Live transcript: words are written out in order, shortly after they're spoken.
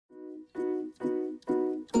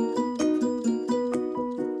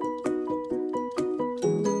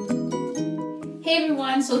Hey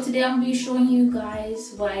everyone, so today I'm going to be showing you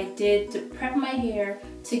guys what I did to prep my hair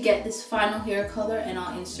to get this final hair color, and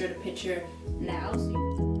I'll insert a picture now.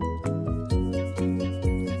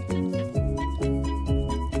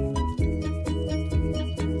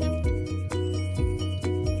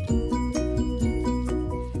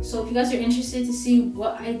 So if you guys are interested to see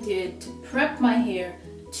what I did to prep my hair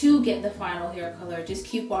to get the final hair color, just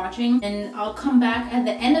keep watching and I'll come back at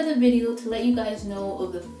the end of the video to let you guys know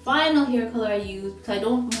of the final hair color I used, because I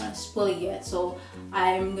don't want to spoil it yet. So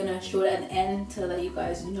I'm gonna show it at the end to let you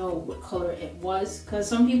guys know what color it was, because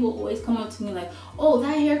some people always come up to me like, oh,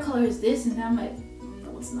 that hair color is this, and I'm like,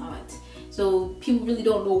 no, it's not. So people really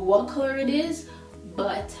don't know what color it is,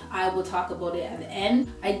 but I will talk about it at the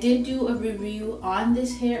end. I did do a review on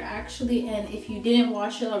this hair actually, and if you didn't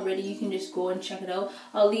watch it already, you can just go and check it out.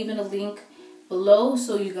 I'll leave in a link below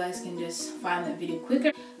so you guys can just find that video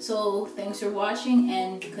quicker. So thanks for watching,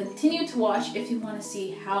 and continue to watch if you want to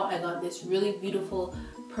see how I got this really beautiful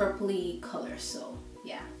purpley color. So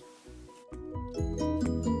yeah.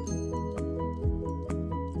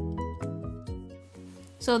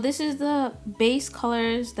 So this is the base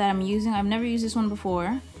colors that I'm using. I've never used this one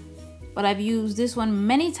before, but I've used this one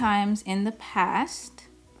many times in the past.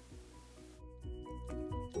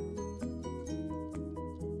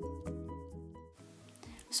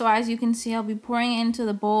 So as you can see, I'll be pouring it into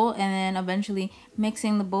the bowl and then eventually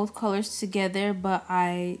mixing the both colors together, but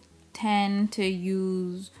I tend to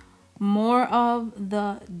use more of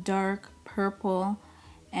the dark purple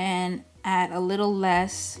and add a little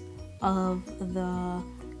less of the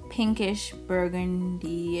pinkish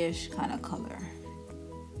burgundy-ish kind of color.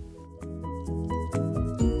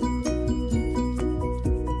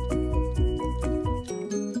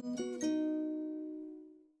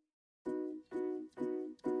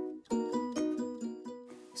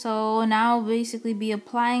 So now I'll basically be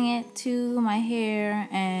applying it to my hair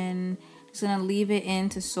and just gonna leave it in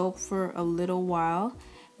to soak for a little while.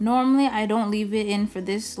 Normally I don't leave it in for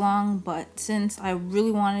this long, but since I really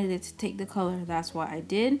wanted it to take the color, that's what I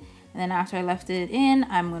did. And then after I left it in,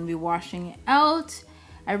 I'm going to be washing it out.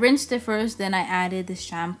 I rinsed it first, then I added the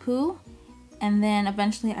shampoo, and then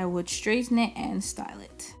eventually I would straighten it and style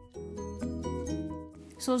it.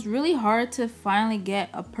 So it's really hard to finally get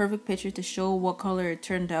a perfect picture to show what color it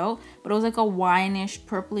turned out, but it was like a wineish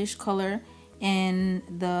purplish color in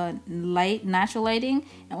the light, natural lighting,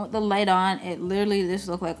 and with the light on, it literally just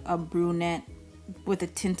looked like a brunette with a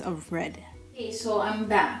tint of red. Okay, so I'm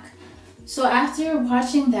back. So after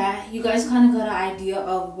watching that, you guys kind of got an idea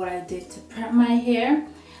of what I did to prep my hair.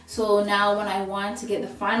 So now when I want to get the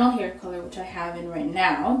final hair color, which I have in right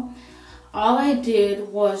now, all I did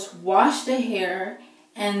was wash the hair,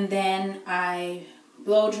 and then I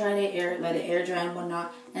blow dry the hair, let it air dry and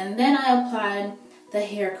whatnot, and then I applied the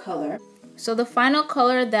hair color. So the final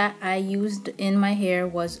color that I used in my hair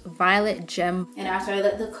was Violet Gem. And after I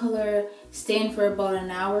let the color stain for about an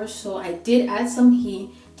hour, so I did add some heat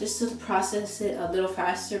just to process it a little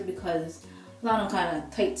faster because I'm on a kind of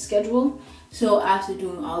tight schedule. So after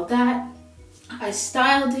doing all that, I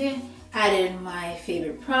styled it, added my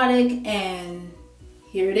favorite product, and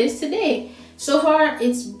here it is today. So far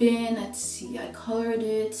it's been, let's see, I colored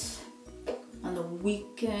it on the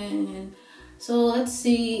weekend. So let's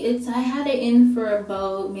see, I had it in for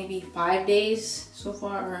about maybe 5 days so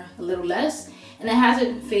far, or a little less, and it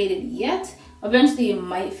hasn't faded yet. Eventually it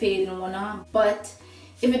might fade and whatnot, but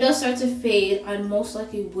if it does start to fade, I most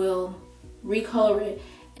likely will recolor it.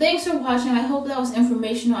 Thanks for watching. I hope that was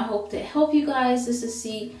informational. I hope to help you guys just to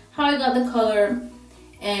see how I got the color,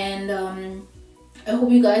 and I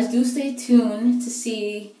hope you guys do stay tuned to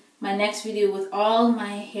see my next video with all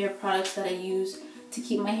my hair products that I use to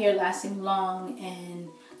keep my hair lasting long and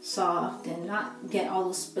soft and not get all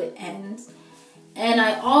those split ends. And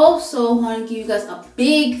I also want to give you guys a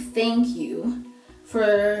big thank you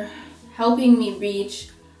for helping me reach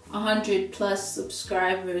 100+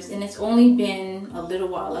 subscribers, and it's only been a little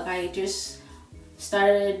while. Like, I just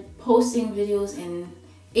started posting videos in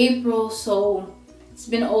April, so it's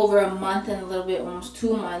been over a month and a little bit, almost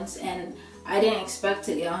 2 months, and I didn't expect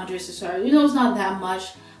to get 100 subscribers. You know, it's not that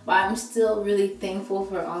much, but I'm still really thankful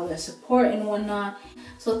for all the support and whatnot.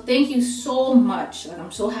 So thank you so much. Like,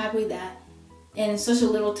 I'm so happy that in such a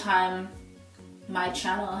little time my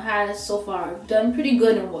channel has so far done pretty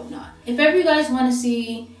good and whatnot. If ever you guys want to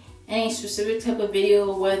see any specific type of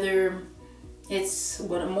video, whether it's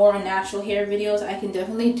more natural hair videos, I can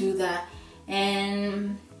definitely do that.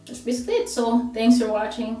 And that's basically it. So thanks for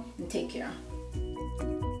watching and take care.